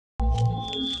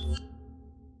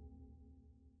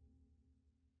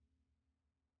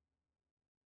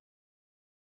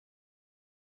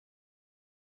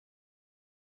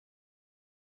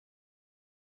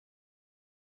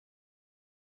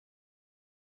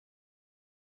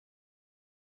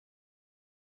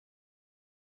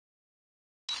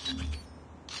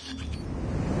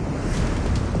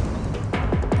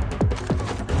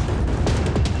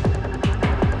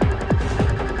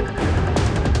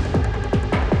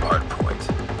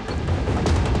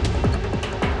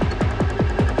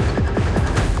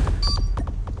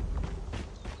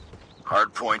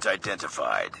Hardpoint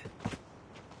identified.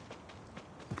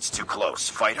 It's too close.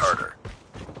 Fight harder.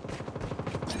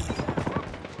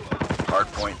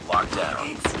 Hardpoint locked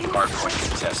down. Hardpoint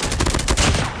contested.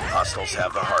 Hostiles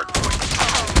have the hardpoint.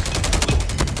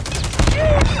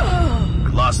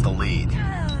 We lost the lead.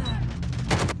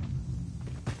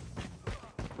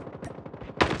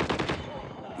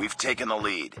 We've taken the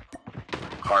lead.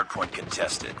 Hardpoint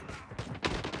contested.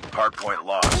 Hardpoint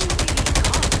lost.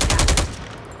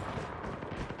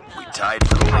 We tied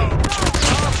for the lead.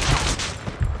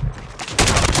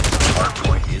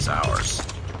 Hardpoint is ours.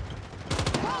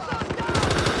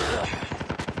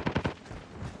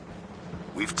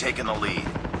 We've taken the lead.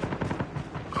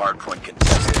 Hardpoint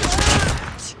contested.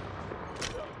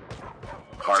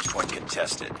 Hardpoint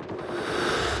contested.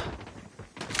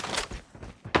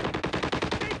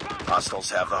 Hostiles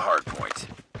have the hardpoint.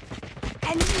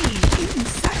 Enemy in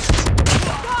sight.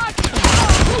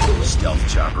 Stealth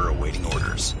chopper awaiting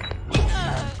orders.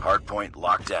 Hardpoint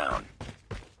locked down.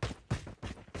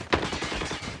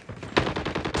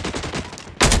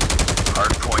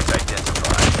 Hardpoint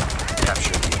identified.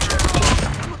 Capture the objective.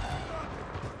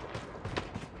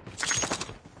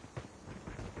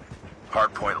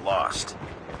 Hardpoint lost.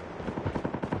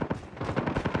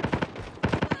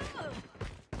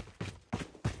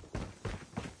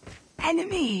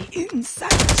 Enemy in sight.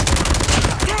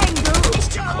 Tango. It's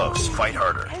too close. Fight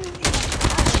harder.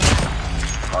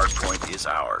 Hardpoint is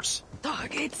ours.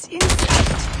 Targets in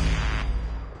sight.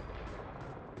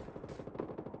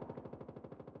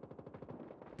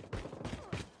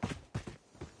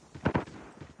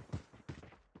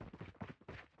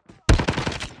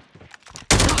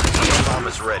 Bomb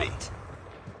is ready.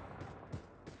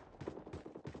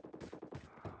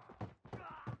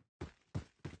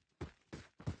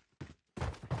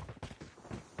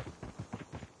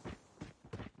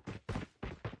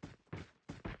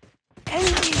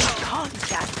 Enemy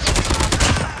contact.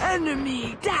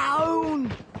 Enemy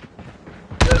down.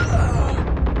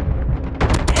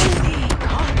 Enemy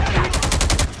contact.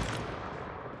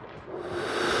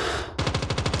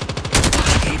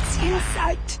 Targets in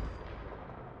sight.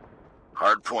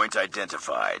 Hardpoint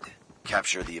identified.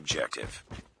 Capture the objective.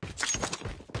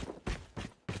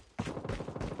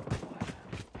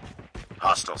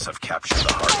 Hostiles have captured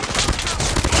the hardpoint.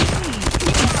 Enemy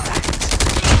in sight.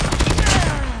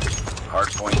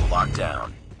 Hardpoint locked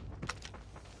down.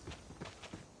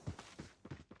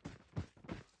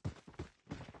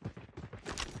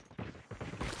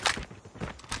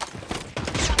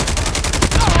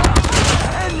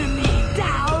 Enemy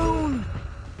down.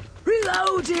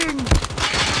 Reloading.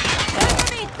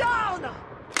 Enemy down.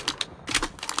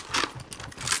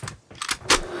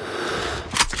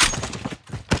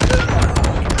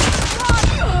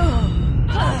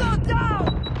 Hold down.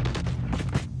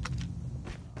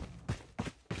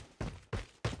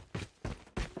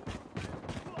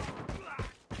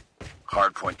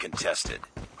 Hardpoint contested.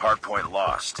 Hardpoint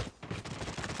lost.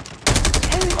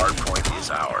 Hardpoint is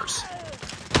ours.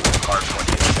 Hardpoint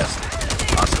contested.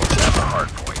 Hostiles have the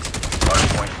hardpoint.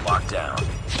 Hardpoint locked down.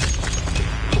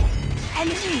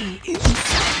 Enemy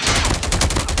inside.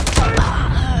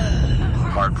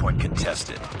 Hardpoint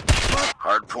contested.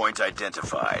 Hardpoint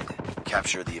identified.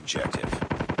 Capture the objective.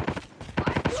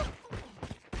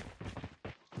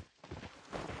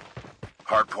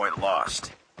 Hardpoint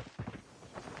lost.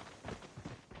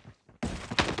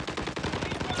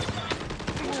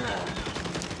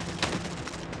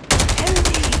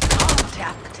 Enemy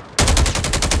contact.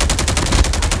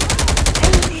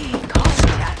 Enemy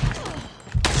contact.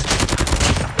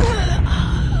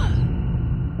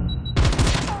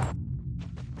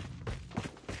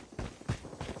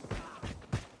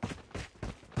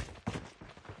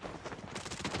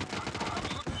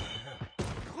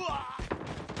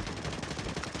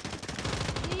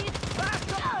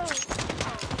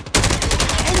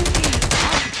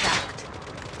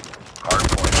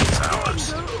 Hardpoint is ours.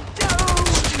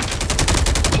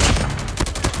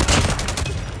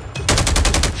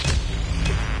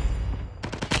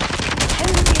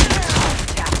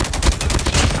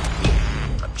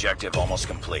 Objective almost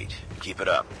complete. Keep it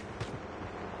up.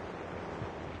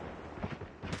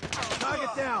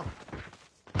 Target down.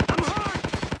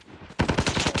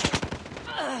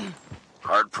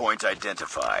 Hardpoint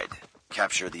identified.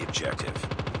 Capture the objective.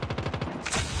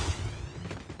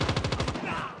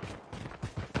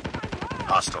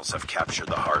 Hostiles have captured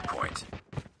the hardpoint.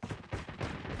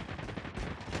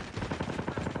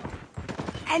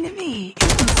 Enemy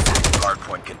inside.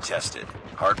 Hardpoint contested.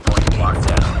 Hardpoint locked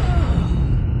down.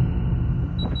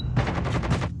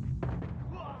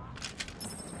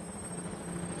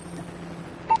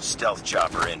 Stealth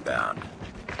chopper inbound.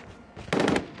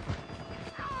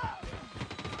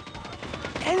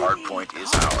 Hardpoint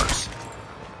is ours.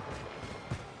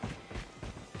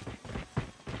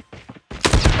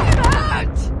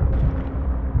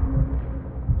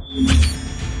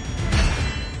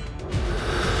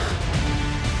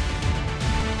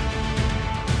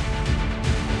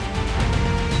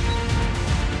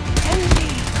 Enemy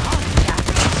contact.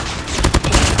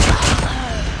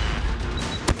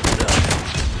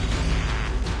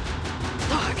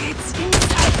 Targets in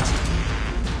sight.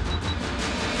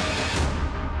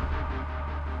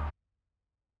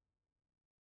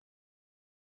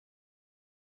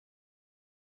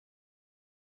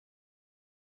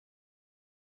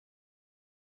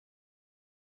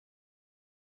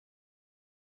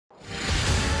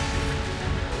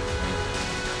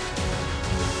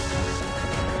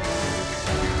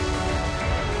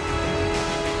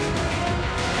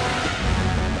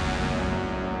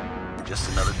 Just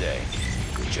another day.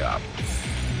 Good job.